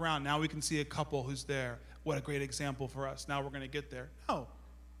we walk around, now we can see a couple who's there. What a great example for us. Now we're going to get there. No.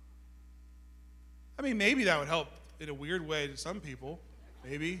 I mean, maybe that would help in a weird way to some people.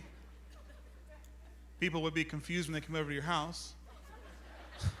 Maybe. People would be confused when they come over to your house.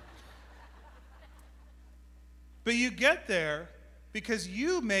 But you get there because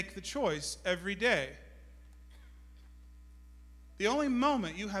you make the choice every day. The only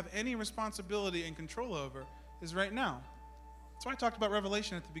moment you have any responsibility and control over is right now. That's why I talked about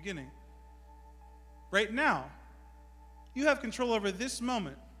Revelation at the beginning. Right now, you have control over this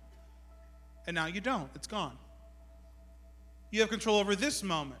moment, and now you don't. It's gone. You have control over this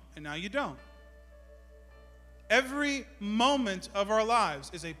moment, and now you don't. Every moment of our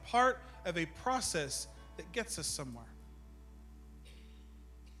lives is a part of a process that gets us somewhere.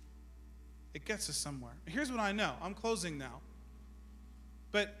 It gets us somewhere. Here's what I know. I'm closing now.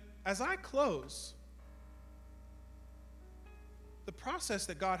 But as I close, the process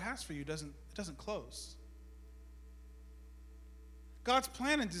that God has for you doesn't close. God's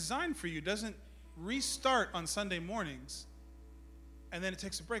plan and design for you doesn't restart on Sunday mornings and then it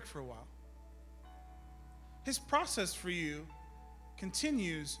takes a break for a while. His process for you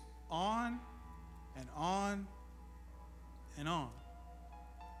continues on and on and on.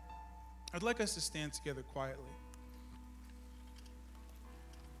 I'd like us to stand together quietly.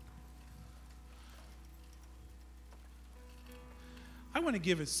 I want to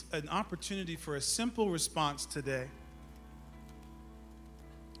give us an opportunity for a simple response today.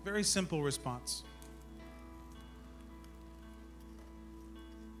 Very simple response.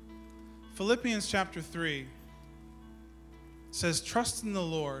 Philippians chapter 3 says, trust in the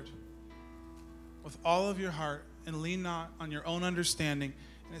Lord with all of your heart and lean not on your own understanding.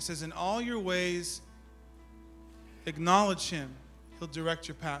 And it says, in all your ways, acknowledge him. He'll direct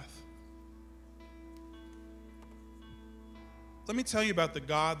your path. Let me tell you about the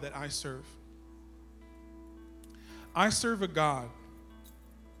God that I serve. I serve a God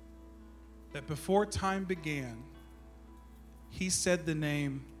that before time began, he said the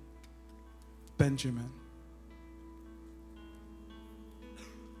name Benjamin.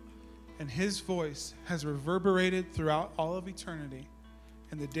 And his voice has reverberated throughout all of eternity.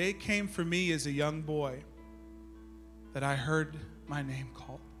 And the day came for me as a young boy that I heard my name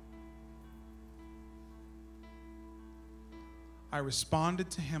called. I responded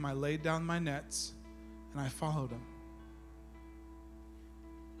to him. I laid down my nets and I followed him.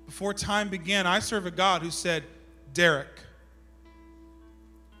 Before time began, I serve a God who said, Derek.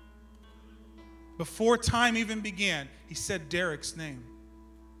 Before time even began, he said Derek's name.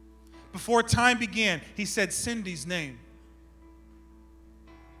 Before time began, he said Cindy's name.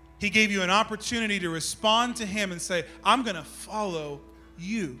 He gave you an opportunity to respond to him and say, I'm going to follow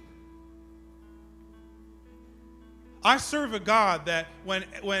you. I serve a God that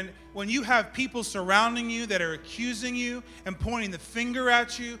when you have people surrounding you that are accusing you and pointing the finger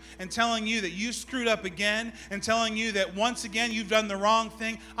at you and telling you that you screwed up again and telling you that once again you've done the wrong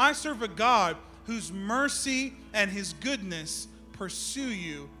thing, I serve a God whose mercy and his goodness pursue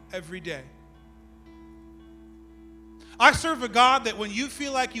you every day. I serve a God that when you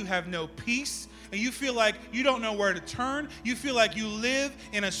feel like you have no peace and you feel like you don't know where to turn, you feel like you live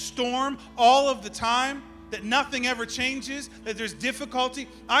in a storm all of the time, that nothing ever changes, that there's difficulty.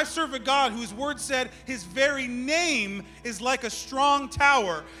 I serve a God whose word said his very name is like a strong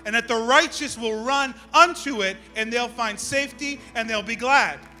tower, and that the righteous will run unto it, and they'll find safety, and they'll be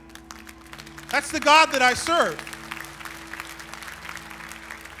glad. That's the God that I serve.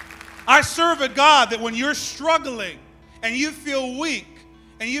 I serve a God that when you're struggling, and you feel weak,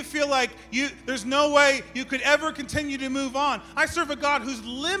 and you feel like there's no way you could ever continue to move on, I serve a God who's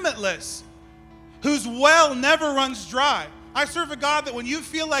limitless, whose well never runs dry. I serve a God that when you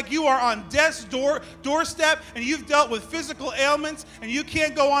feel like you are on death's doorstep and you've dealt with physical ailments and you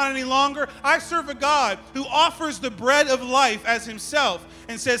can't go on any longer, I serve a God who offers the bread of life as himself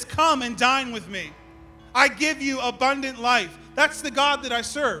and says, come and dine with me. I give you abundant life. That's the God that I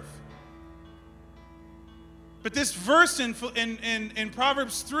serve. But this verse in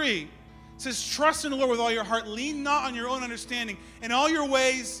Proverbs 3 says, trust in the Lord with all your heart, lean not on your own understanding, in all your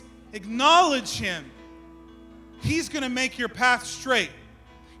ways acknowledge him. He's going to make your path straight.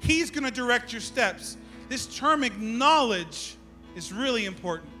 He's going to direct your steps. This term acknowledge is really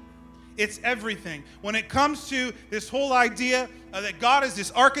important. It's everything. When it comes to this whole idea that God is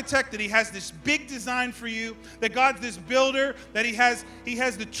this architect, that he has this big design for you, that God's this builder, that he has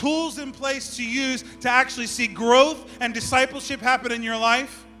the tools in place to use to actually see growth and discipleship happen in your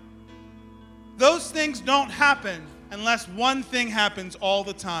life, those things don't happen unless one thing happens all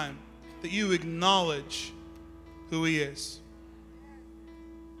the time, that you acknowledge who he is.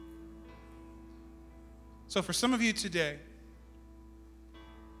 So for some of you today,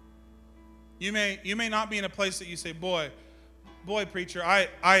 you may not be in a place that you say, boy, preacher, I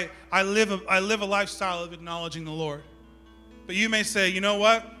live a lifestyle of acknowledging the Lord. But you may say, you know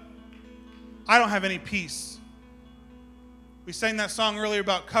what? I don't have any peace. We sang that song earlier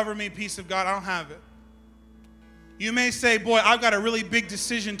about cover me, peace of God. I don't have it. You may say, boy, I've got a really big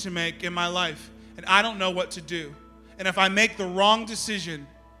decision to make in my life, and I don't know what to do. And if I make the wrong decision,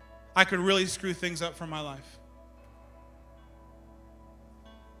 I could really screw things up for my life.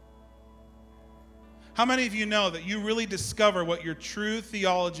 How many of you know that you really discover what your true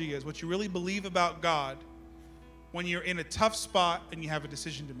theology is, what you really believe about God, when you're in a tough spot and you have a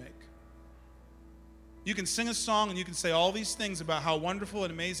decision to make? You can sing a song and you can say all these things about how wonderful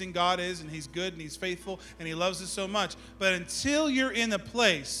and amazing God is, and he's good and he's faithful and he loves us so much. But until you're in a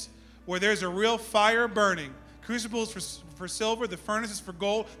place where there's a real fire burning, crucibles for silver, the furnace is for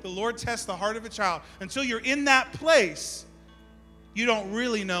gold, the Lord tests the heart of a child. Until you're in that place, you don't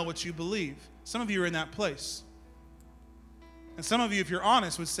really know what you believe. Some of you are in that place. And some of you, if you're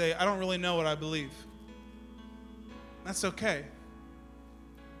honest, would say, I don't really know what I believe. That's okay.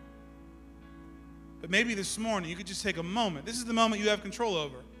 But maybe this morning you could just take a moment. This is the moment you have control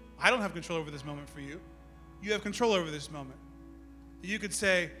over. I don't have control over this moment for you. You have control over this moment. You could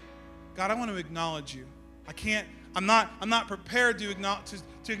say, God, I want to acknowledge you. I'm not prepared to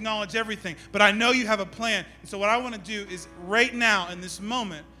acknowledge everything, but I know you have a plan. And so what I want to do is right now in this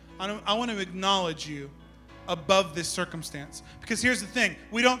moment, I want to acknowledge you above this circumstance. Because here's the thing.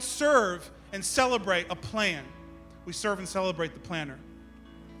 We don't serve and celebrate a plan. We serve and celebrate the planner.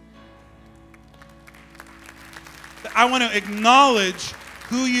 I want to acknowledge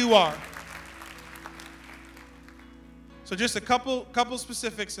who you are. So just a couple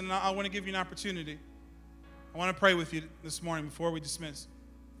specifics, and I want to give you an opportunity. I want to pray with you this morning before we dismiss.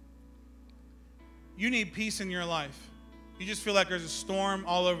 You need peace in your life. You just feel like there's a storm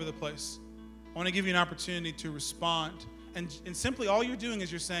all over the place. I want to give you an opportunity to respond. And simply all you're doing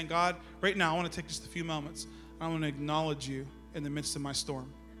is you're saying, God, right now I want to take just a few moments. I want to acknowledge you in the midst of my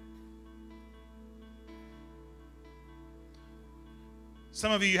storm.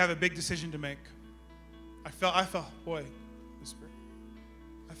 Some of you have a big decision to make. I felt, boy, Spirit,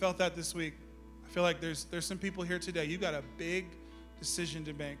 I felt that this week. I feel like there's some people here today. You've got a big decision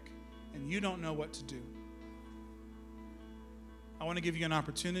to make, and you don't know what to do. I want to give you an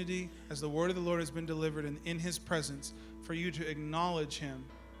opportunity, as the word of the Lord has been delivered and in his presence, for you to acknowledge him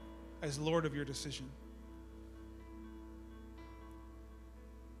as Lord of your decision.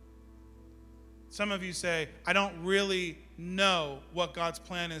 Some of you say, I don't really know what God's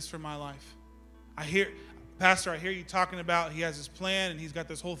plan is for my life. Pastor, I hear you talking about he has his plan and he's got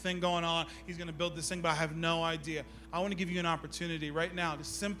this whole thing going on. He's going to build this thing, but I have no idea. I want to give you an opportunity right now to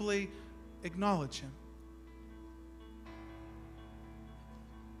simply acknowledge him.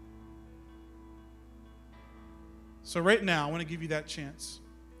 So right now, I want to give you that chance.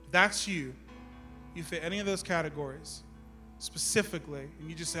 If that's you fit any of those categories specifically, and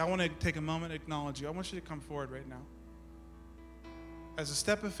you just say, I want to take a moment and acknowledge you, I want you to come forward right now. As a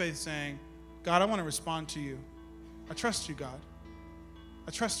step of faith saying, God, I want to respond to you. I trust you, God.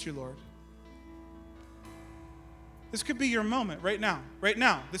 I trust you, Lord. This could be your moment right now. Right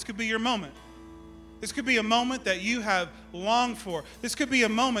now. This could be your moment. This could be a moment that you have longed for. This could be a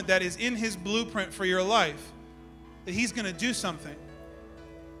moment that is in his blueprint for your life, that he's going to do something.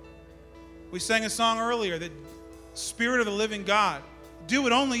 We sang a song earlier that Spirit of the living God, do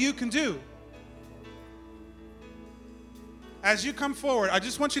what only you can do. As you come forward, I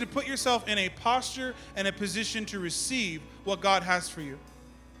just want you to put yourself in a posture and a position to receive what God has for you.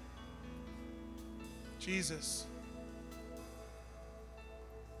 Jesus.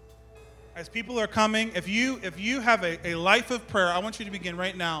 As people are coming, if you have a life of prayer, I want you to begin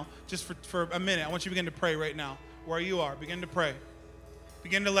right now, just for a minute. I want you to begin to pray right now. Where you are, begin to pray.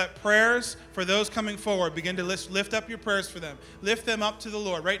 Begin to let prayers for those coming forward, begin to lift up your prayers for them. Lift them up to the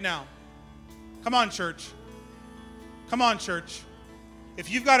Lord right now. Come on, church. Come on, church. If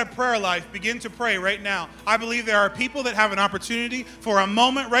you've got a prayer life, begin to pray right now. I believe there are people that have an opportunity for a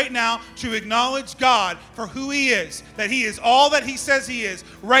moment right now to acknowledge God for who he is, that he is all that he says he is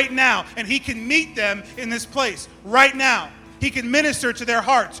right now, and he can meet them in this place right now. He can minister to their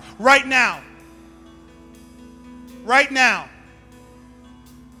hearts right now. Right now.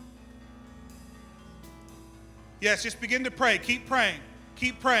 Yes, just begin to pray. Keep praying.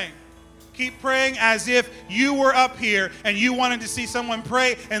 Keep praying. Keep praying as if you were up here and you wanted to see someone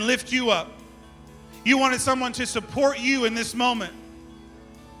pray and lift you up. You wanted someone to support you in this moment.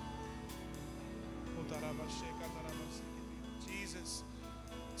 Jesus.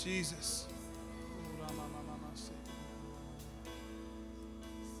 Jesus.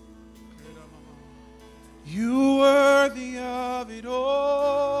 You worthy of it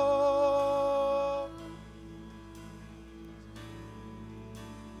all.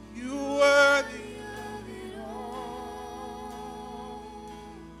 You worthy of it all.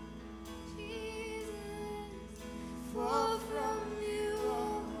 Jesus, for from you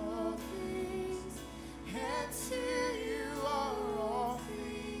are all things, and to you are all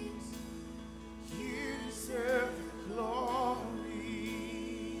things.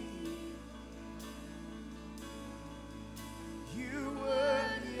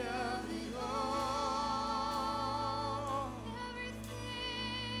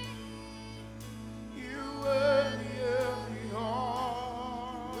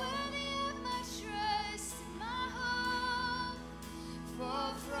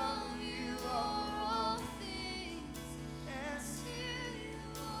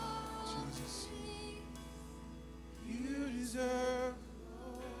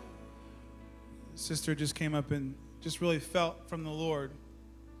 Sister just came up and just really felt from the Lord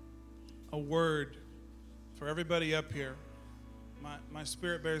a word for everybody up here. My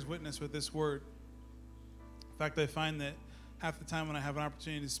spirit bears witness with this word. In fact, I find that half the time when I have an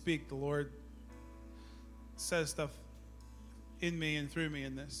opportunity to speak, the Lord says stuff in me and through me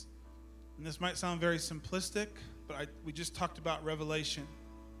in this. And this might sound very simplistic, but we just talked about revelation.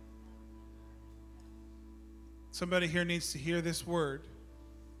 Somebody here needs to hear this word.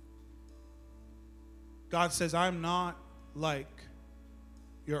 God says, I'm not like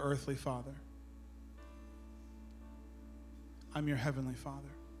your earthly father. I'm your heavenly Father.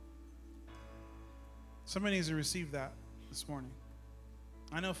 Somebody needs to receive that this morning.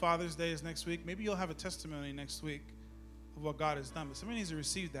 I know Father's Day is next week. Maybe you'll have a testimony next week of what God has done, but somebody needs to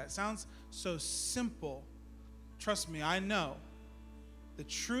receive that. It sounds so simple. Trust me, I know the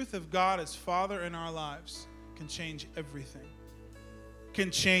truth of God as Father in our lives can change everything.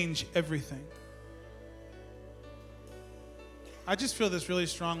 Can change everything. I just feel this really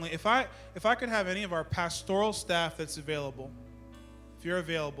strongly. If I could have any of our pastoral staff that's available, if you're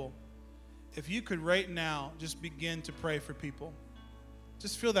available, if you could right now just begin to pray for people.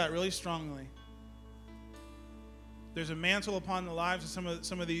 Just feel that really strongly. There's a mantle upon the lives of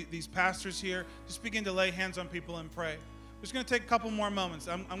some of these pastors here. Just begin to lay hands on people and pray. We're just going to take a couple more moments.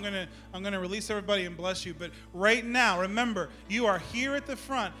 I'm going to release everybody and bless you. But right now, remember, you are here at the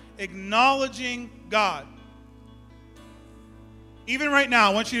front acknowledging God. Even right now,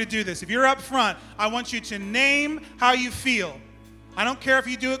 I want you to do this. If you're up front, I want you to name how you feel. I don't care if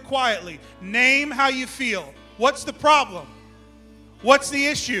you do it quietly. Name how you feel. What's the problem? What's the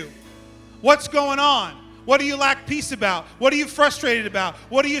issue? What's going on? What do you lack peace about? What are you frustrated about?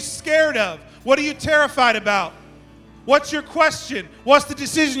 What are you scared of? What are you terrified about? What's your question? What's the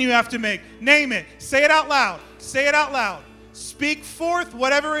decision you have to make? Name it. Say it out loud. Say it out loud. Speak forth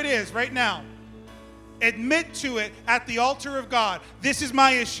whatever it is right now. Admit to it at the altar of God. This is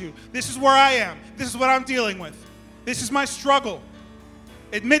my issue. This is where I am. This is what I'm dealing with. This is my struggle.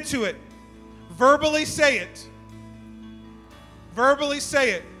 Admit to it. Verbally say it. Verbally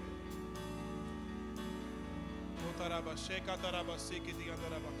say it.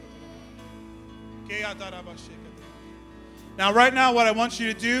 Now, right now, what I want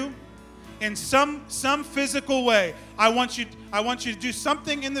you to do, in some physical way, I want you to do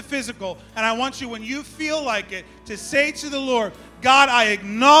something in the physical, and I want you, when you feel like it, to say to the Lord, God, I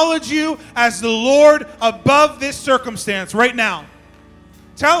acknowledge you as the Lord above this circumstance right now.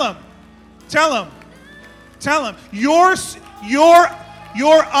 Tell him.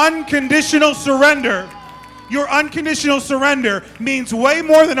 Your unconditional surrender, means way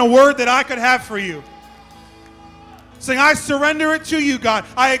more than a word that I could have for you. Saying, I surrender it to you, God.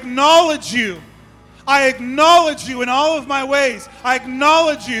 I acknowledge you. I acknowledge you in all of my ways. I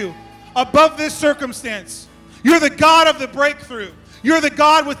acknowledge you above this circumstance. You're the God of the breakthrough. You're the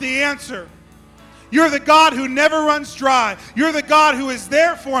God with the answer. You're the God who never runs dry. You're the God who is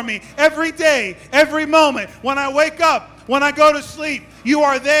there for me every day, every moment. When I wake up, when I go to sleep, you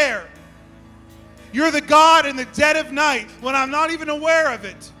are there. You're the God in the dead of night when I'm not even aware of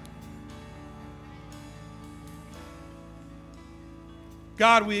it.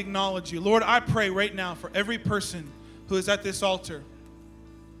 God, we acknowledge you. Lord, I pray right now for every person who is at this altar.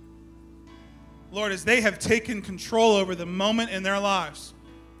 Lord, as they have taken control over the moment in their lives,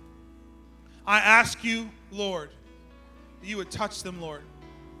 I ask you, Lord, that you would touch them, Lord.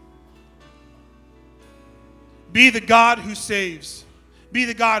 Be the God who saves. Be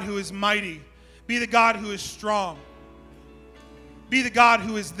the God who is mighty. Be the God who is strong. Be the God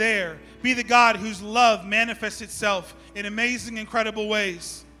who is there. Be the God whose love manifests itself in amazing, incredible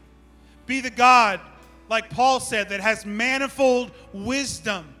ways. Be the God, like Paul said, that has manifold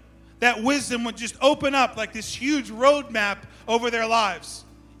wisdom. That wisdom would just open up like this huge roadmap over their lives.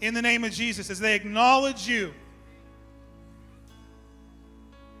 In the name of Jesus, as they acknowledge you.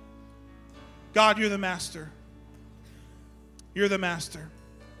 God, you're the master. You're the master.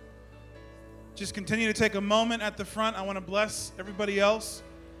 Just continue to take a moment at the front. I want to bless everybody else.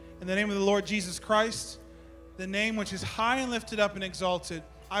 In the name of the Lord Jesus Christ, the name which is high and lifted up and exalted,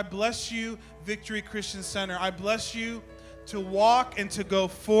 I bless you, Victory Christian Center. I bless you to walk and to go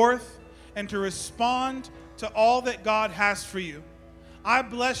forth and to respond to all that God has for you. I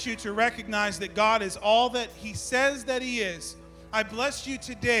bless you to recognize that God is all that He says that He is. I bless you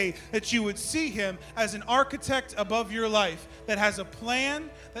today that you would see Him as an architect above your life that has a plan,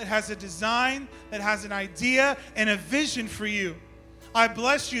 that has a design, that has an idea and a vision for you. I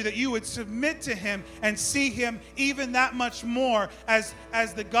bless you that you would submit to him and see him even that much more as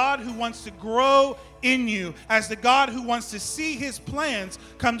the God who wants to grow in you, as the God who wants to see his plans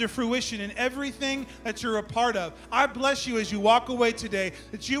come to fruition in everything that you're a part of. I bless you as you walk away today,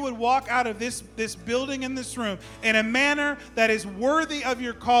 that you would walk out of this building in this room in a manner that is worthy of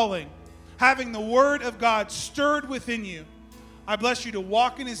your calling, having the word of God stirred within you. I bless you to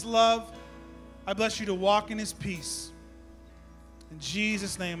walk in his love. I bless you to walk in his peace. In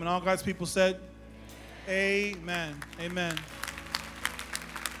Jesus' name, and all God's people said, amen. Amen.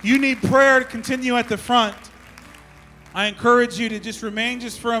 You need prayer to continue at the front. I encourage you to just remain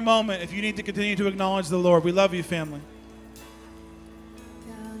just for a moment if you need to continue to acknowledge the Lord. We love you, family.